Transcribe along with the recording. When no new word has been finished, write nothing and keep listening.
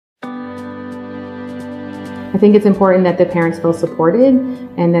I think it's important that the parents feel supported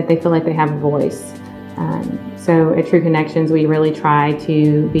and that they feel like they have a voice. So at True Connections, we really try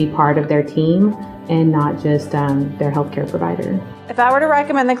to be part of their team and not just their healthcare provider. If I were to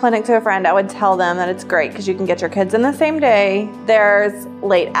recommend the clinic to a friend, I would tell them that it's great because you can get your kids in the same day. There's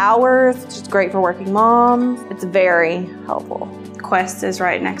late hours, which is great for working moms. It's very helpful. Quest is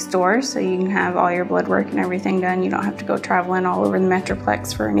right next door, so you can have all your blood work and everything done. You don't have to go traveling all over the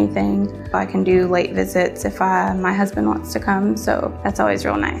Metroplex for anything. I can do late visits if my husband wants to come, so that's always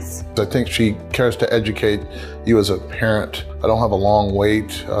real nice. I think she cares to educate you as a parent. I don't have a long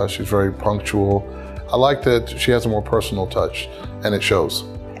wait. She's very punctual. I like that she has a more personal touch, and it shows.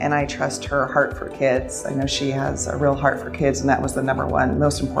 And I trust her heart for kids. I know she has a real heart for kids, and that was the number one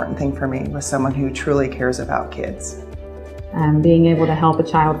most important thing for me, was someone who truly cares about kids. Being able to help a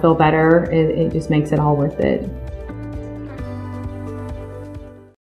child feel better, it just makes it all worth it.